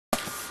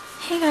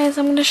Hey guys,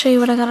 I'm going to show you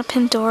what I got at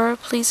Pandora.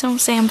 Please don't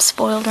say I'm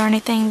spoiled or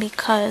anything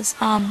because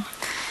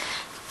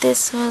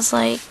this was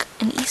like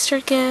an Easter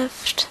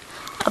gift,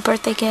 a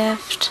birthday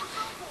gift,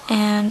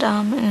 and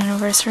an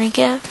anniversary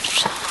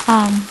gift.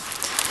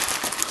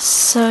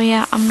 So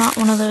yeah, I'm not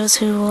one of those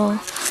who will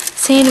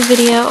say in a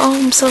video, oh,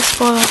 I'm so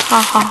spoiled,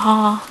 ha ha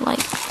ha,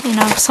 like, you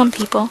know, some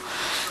people.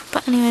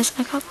 But anyways,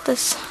 I got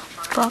this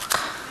book.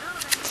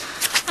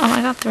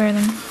 I got 3 of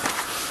them.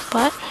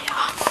 But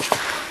yeah,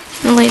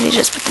 the lady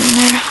just put them in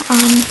there.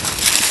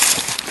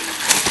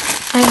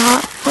 I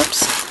got, whoops,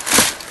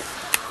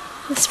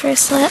 this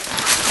bracelet,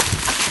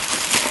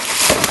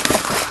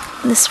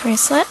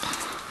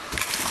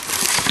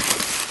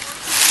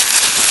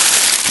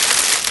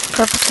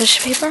 purple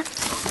tissue paper,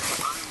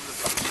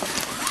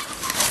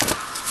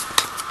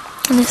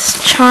 and this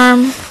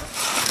charm,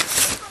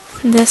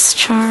 and this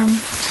charm,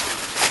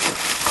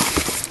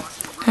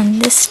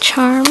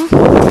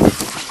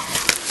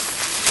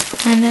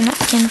 and a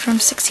napkin from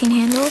 16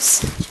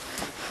 Handles.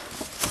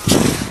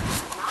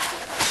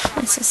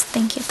 This is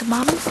thank you at the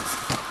bottom.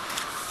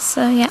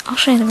 So yeah, I'll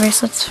show you the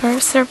bracelets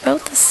first. They're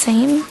both the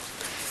same,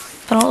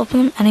 but I'll open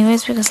them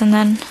anyways because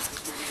then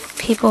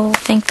people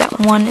think that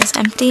one is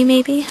empty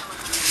maybe.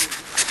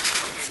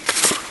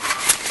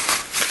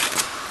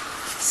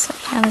 So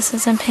yeah, this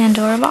is a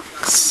Pandora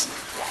box.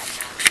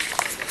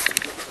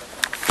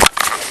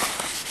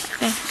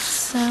 Okay,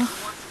 so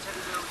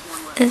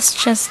it's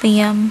just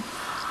the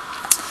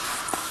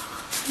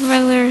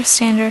regular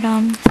standard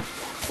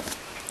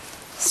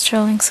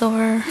sterling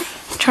silver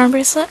charm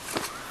bracelet.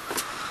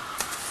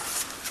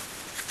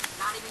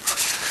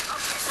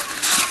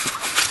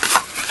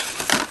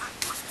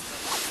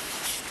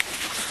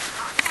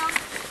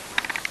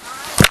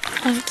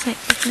 Oh, it's like,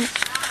 isn't it?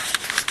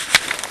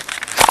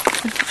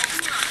 Okay.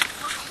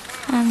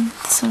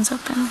 This one's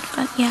open,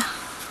 but yeah,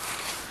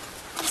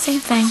 same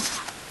thing.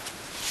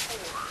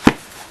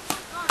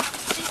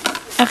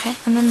 Okay,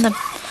 and then the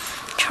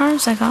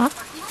charms I got,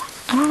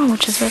 I don't know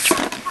which is which,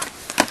 but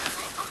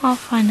I'll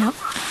find out.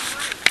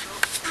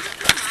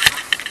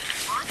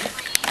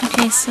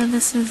 Okay, so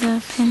this is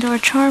a Pandora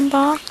charm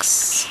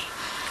box,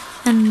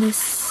 and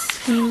this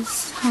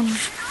is,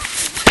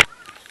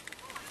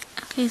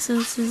 okay, so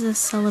this is a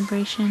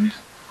celebration,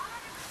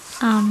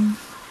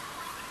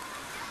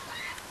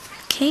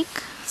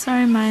 cake.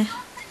 Sorry, my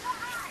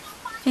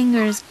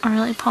fingers are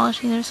really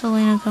polishy. They're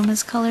Selena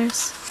Gomez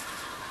colors,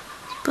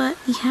 but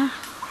yeah,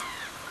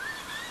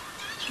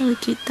 it's really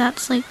cute.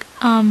 That's like,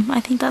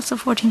 I think that's a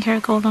 14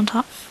 karat gold on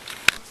top.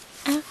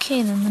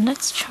 Okay, then the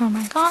next charm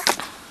I got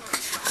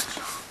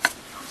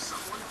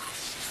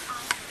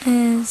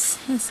is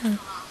a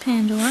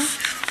Pandora.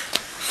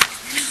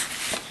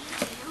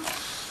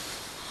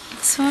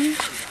 This one.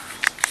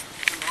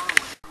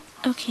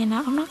 Okay,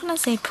 now I'm not gonna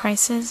say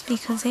prices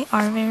because they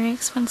are very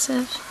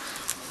expensive.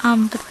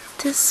 But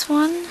this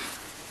one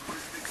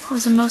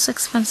was the most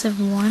expensive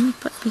one,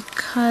 but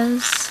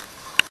because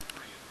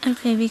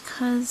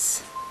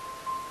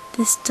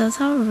this does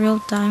have a real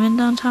diamond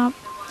on top,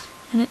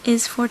 and it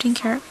is 14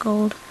 karat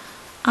gold.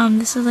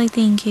 This is like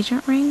the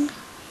engagement ring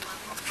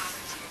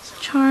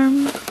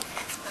charm.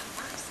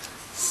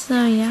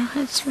 So yeah,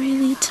 it's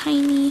really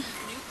tiny.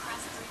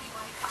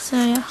 So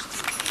yeah.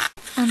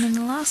 And then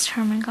the last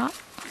charm I got,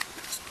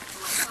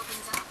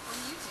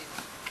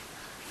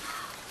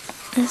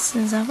 this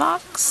is a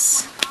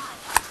box.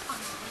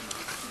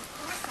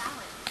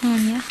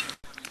 And yeah,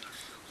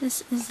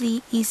 this is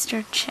the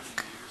Easter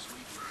chick.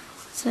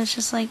 So it's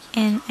just like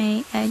in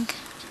a egg.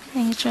 I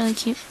think it's really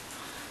cute.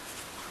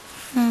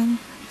 And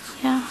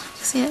yeah, you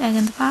can see the egg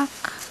in the back.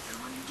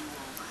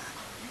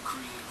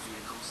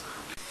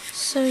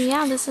 So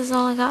yeah, this is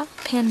all I got,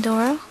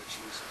 Pandora.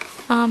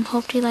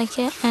 Hope you like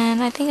it,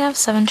 and I think I have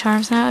 7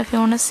 charms now. If you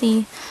want to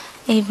see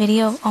a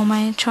video of all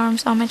my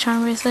charms on my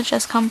charm bracelet,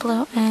 just comment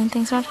below, and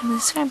thanks for watching.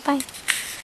 Subscribe, bye!